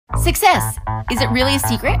Success. Is it really a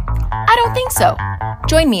secret? I don't think so.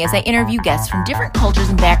 Join me as I interview guests from different cultures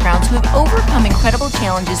and backgrounds who have overcome incredible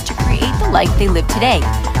challenges to create the life they live today.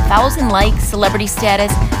 1,000 likes, celebrity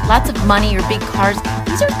status, lots of money, or big cars,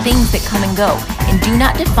 these are things that come and go and do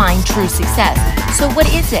not define true success. So what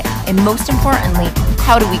is it? And most importantly,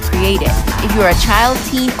 how do we create it? If you're a child,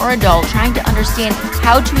 teen, or adult trying to understand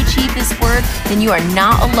how to achieve this word, then you are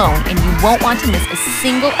not alone and you won't want to miss a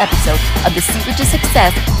single episode of The Secret to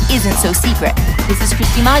Success Isn't So Secret. This is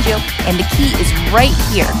Christy Maggio, and the key is right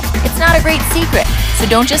here. It's not a great secret, so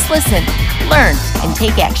don't just listen, learn, and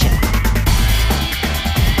take action.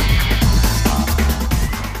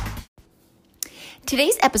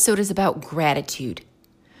 Today's episode is about gratitude.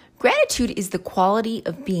 Gratitude is the quality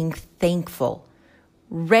of being thankful,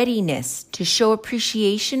 readiness to show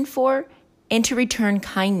appreciation for, and to return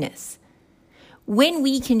kindness. When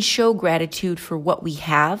we can show gratitude for what we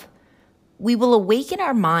have, we will awaken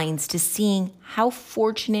our minds to seeing how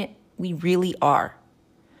fortunate we really are.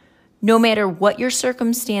 No matter what your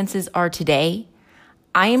circumstances are today,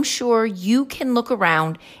 I am sure you can look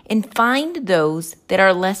around and find those that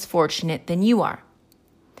are less fortunate than you are.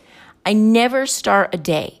 I never start a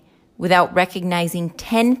day without recognizing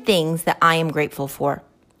 10 things that I am grateful for.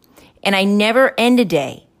 And I never end a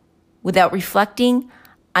day without reflecting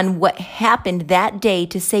on what happened that day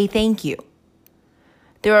to say thank you.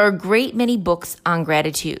 There are a great many books on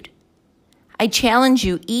gratitude. I challenge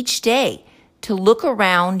you each day to look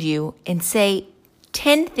around you and say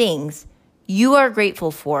 10 things you are grateful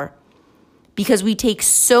for because we take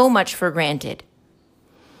so much for granted.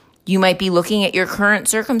 You might be looking at your current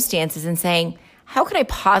circumstances and saying, how can I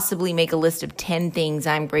possibly make a list of 10 things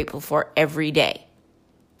I'm grateful for every day?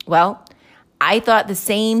 Well, I thought the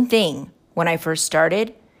same thing when I first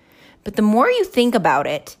started, but the more you think about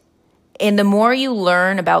it and the more you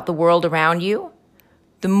learn about the world around you,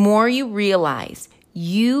 the more you realize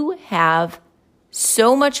you have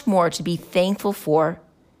so much more to be thankful for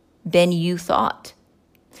than you thought.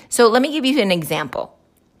 So let me give you an example.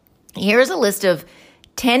 Here's a list of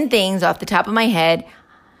 10 things off the top of my head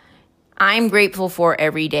I'm grateful for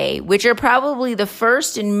every day, which are probably the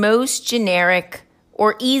first and most generic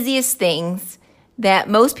or easiest things that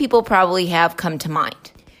most people probably have come to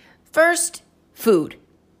mind. First, food.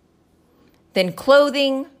 Then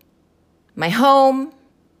clothing, my home,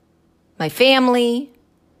 my family.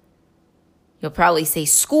 You'll probably say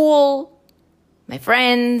school, my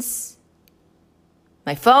friends,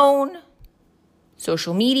 my phone,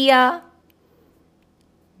 social media,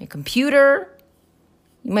 my computer.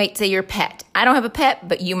 You might say your pet. I don't have a pet,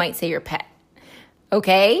 but you might say your pet.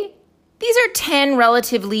 Okay? These are 10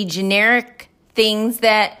 relatively generic things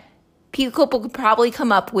that people could probably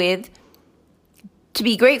come up with to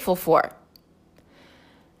be grateful for.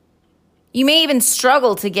 You may even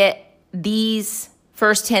struggle to get these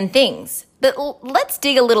first 10 things, but let's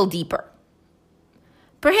dig a little deeper.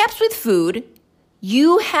 Perhaps with food,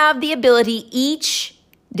 you have the ability each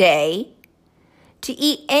day to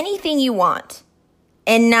eat anything you want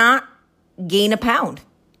and not gain a pound.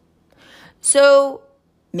 So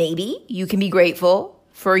maybe you can be grateful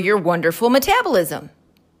for your wonderful metabolism.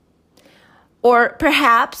 Or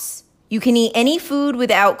perhaps you can eat any food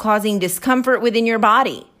without causing discomfort within your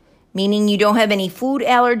body, meaning you don't have any food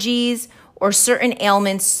allergies or certain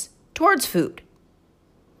ailments towards food.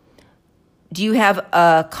 Do you have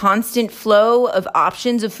a constant flow of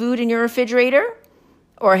options of food in your refrigerator?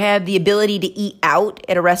 Or have the ability to eat out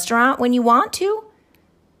at a restaurant when you want to?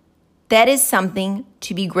 That is something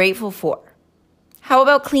to be grateful for. How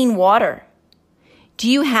about clean water? Do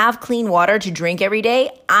you have clean water to drink every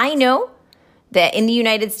day? I know that in the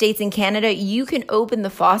United States and Canada, you can open the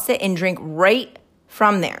faucet and drink right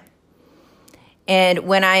from there. And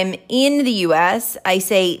when I'm in the US, I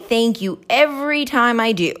say thank you every time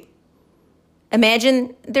I do.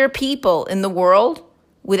 Imagine there are people in the world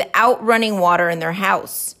without running water in their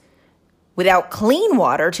house, without clean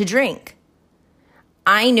water to drink.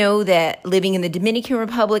 I know that living in the Dominican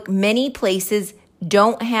Republic, many places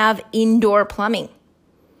don't have indoor plumbing.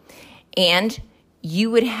 And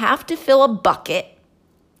you would have to fill a bucket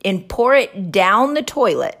and pour it down the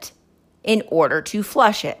toilet in order to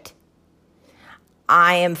flush it.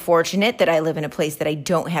 I am fortunate that I live in a place that I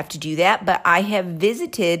don't have to do that, but I have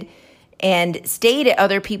visited and stayed at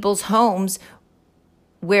other people's homes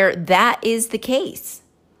where that is the case.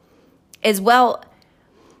 As well,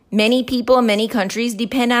 many people in many countries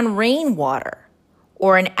depend on rainwater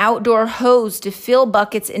or an outdoor hose to fill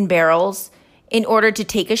buckets and barrels in order to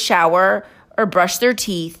take a shower or brush their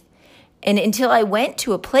teeth. And until I went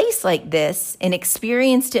to a place like this and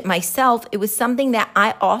experienced it myself, it was something that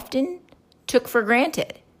I often took for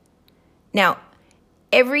granted. Now,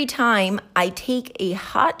 every time I take a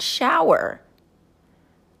hot shower,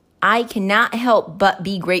 I cannot help but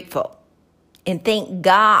be grateful and thank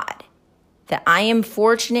God that I am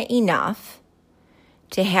fortunate enough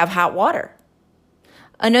to have hot water.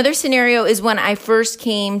 Another scenario is when I first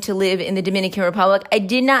came to live in the Dominican Republic, I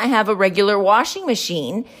did not have a regular washing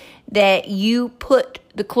machine that you put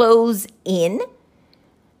the clothes in,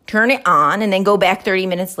 turn it on, and then go back 30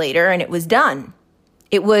 minutes later and it was done.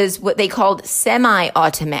 It was what they called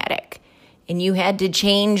semi-automatic, and you had to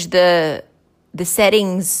change the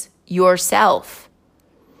settings yourself.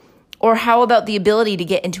 Or how about the ability to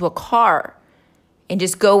get into a car and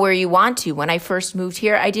just go where you want to? When I first moved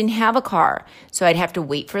here, I didn't have a car, so I'd have to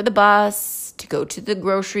wait for the bus to go to the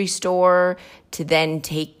grocery store to then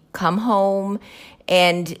come home,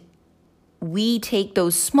 and we take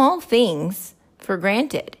those small things for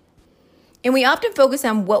granted. And we often focus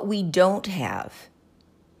on what we don't have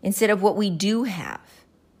instead of what we do have.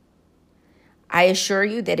 I assure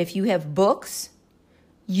you that if you have books,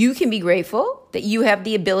 you can be grateful that you have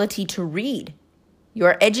the ability to read. You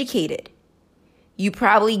are educated. You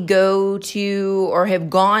probably go to or have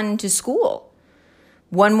gone to school.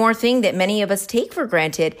 One more thing that many of us take for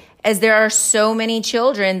granted, as there are so many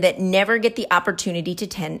children that never get the opportunity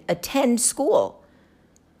to attend school.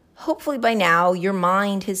 Hopefully by now your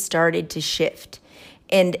mind has started to shift,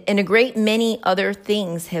 and a great many other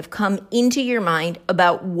things have come into your mind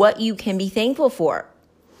about what you can be thankful for.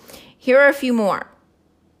 Here are a few more.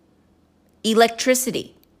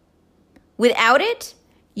 Electricity. Without it,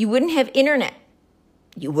 you wouldn't have internet.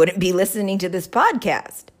 You wouldn't be listening to this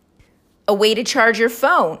podcast. A way to charge your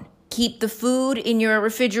phone. Keep the food in your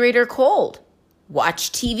refrigerator cold.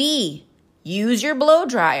 Watch TV. Use your blow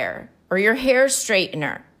dryer or your hair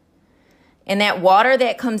straightener. And that water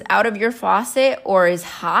that comes out of your faucet or is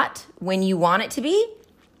hot when you want it to be,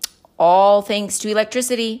 all thanks to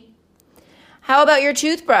electricity. How about your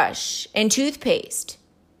toothbrush and toothpaste?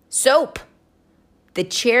 Soap. The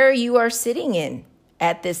chair you are sitting in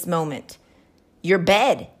at this moment. Your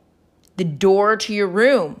bed. The door to your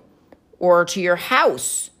room or to your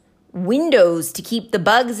house. Windows to keep the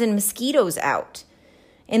bugs and mosquitoes out.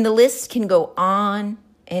 And the list can go on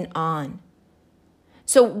and on.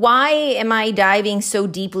 So why am I diving so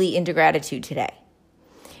deeply into gratitude today?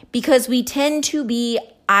 Because we tend to be,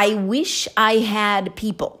 I wish I had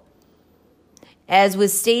people. As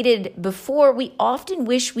was stated before, we often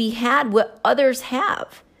wish we had what others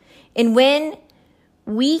have. And when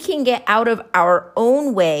we can get out of our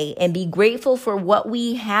own way and be grateful for what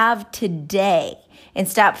we have today and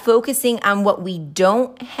stop focusing on what we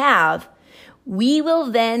don't have, we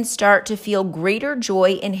will then start to feel greater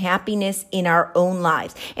joy and happiness in our own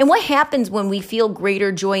lives. And what happens when we feel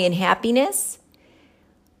greater joy and happiness?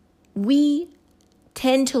 We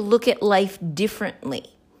tend to look at life differently.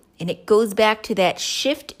 And it goes back to that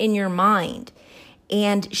shift in your mind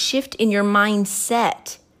and shift in your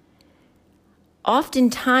mindset.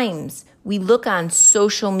 Oftentimes, we look on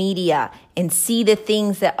social media and see the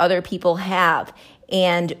things that other people have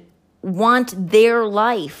and want their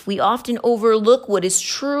life. We often overlook what is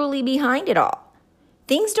truly behind it all.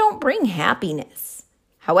 Things don't bring happiness.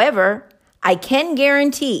 However, I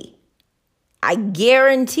guarantee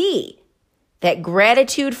that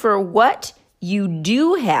gratitude for what you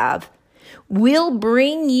do have will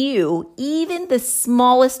bring you even the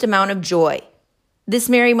smallest amount of joy this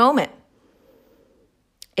very moment,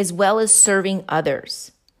 as well as serving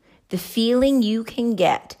others. The feeling you can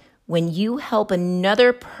get when you help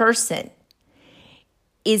another person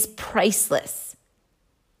is priceless.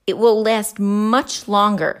 It will last much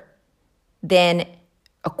longer than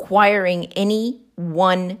acquiring any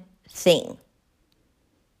one thing.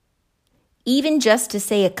 Even just to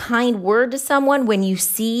say a kind word to someone when you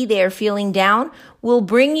see they're feeling down will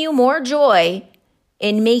bring you more joy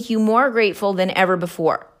and make you more grateful than ever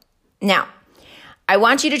before. Now, I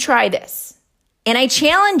want you to try this, and I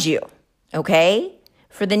challenge you, okay,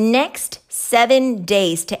 for the next 7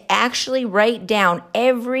 days to actually write down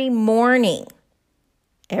every morning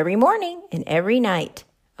and every night,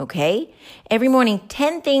 okay? Every morning,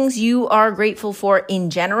 10 things you are grateful for in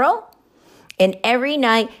general, and every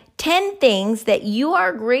night, 10 things that you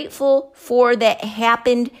are grateful for that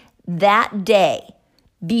happened that day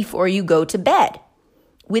before you go to bed,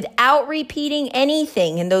 without repeating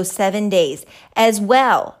anything in those 7 days. As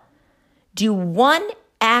well, do one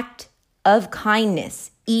act of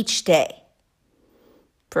kindness each day.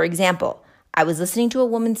 For example, I was listening to a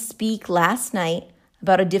woman speak last night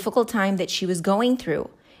about a difficult time that she was going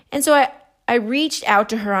through. And so I reached out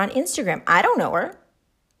to her on Instagram. I don't know her.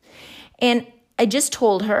 And I just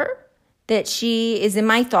told her that she is in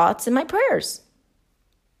my thoughts and my prayers.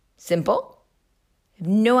 Simple. I have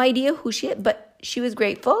no idea who she is, but she was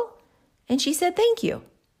grateful and she said thank you.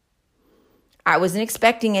 I wasn't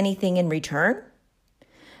expecting anything in return,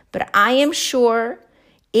 but I am sure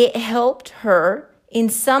it helped her in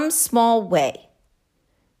some small way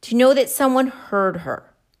to know that someone heard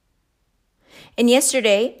her. And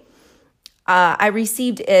yesterday, I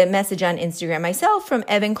received a message on Instagram myself from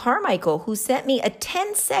Evan Carmichael, who sent me a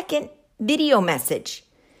 10-second video message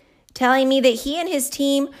telling me that he and his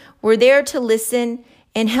team were there to listen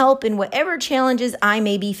and help in whatever challenges I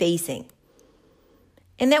may be facing.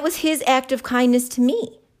 And that was his act of kindness to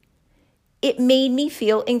me. It made me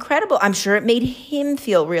feel incredible. I'm sure it made him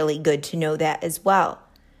feel really good to know that as well.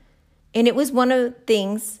 And it was one of the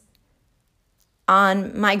things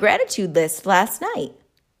on my gratitude list last night.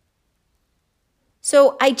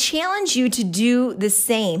 So I challenge you to do the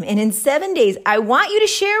same. And in 7 days, I want you to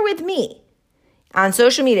share with me on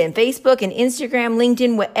social media and Facebook and Instagram,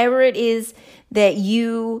 LinkedIn, whatever it is that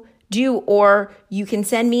you do, or you can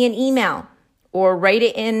send me an email or write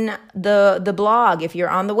it in the blog if you're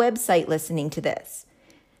on the website listening to this.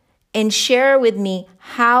 And share with me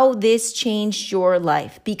how this changed your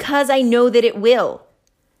life, because I know that it will.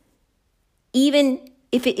 Even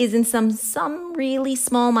if it is in some really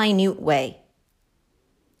small, minute way.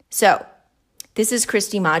 So, this is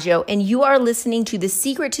Christy Maggio, and you are listening to the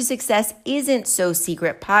Secret to Success Isn't So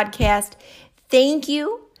Secret podcast. Thank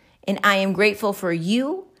you, and I am grateful for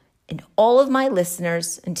you and all of my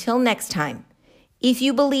listeners. Until next time, if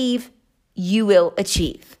you believe, you will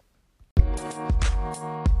achieve.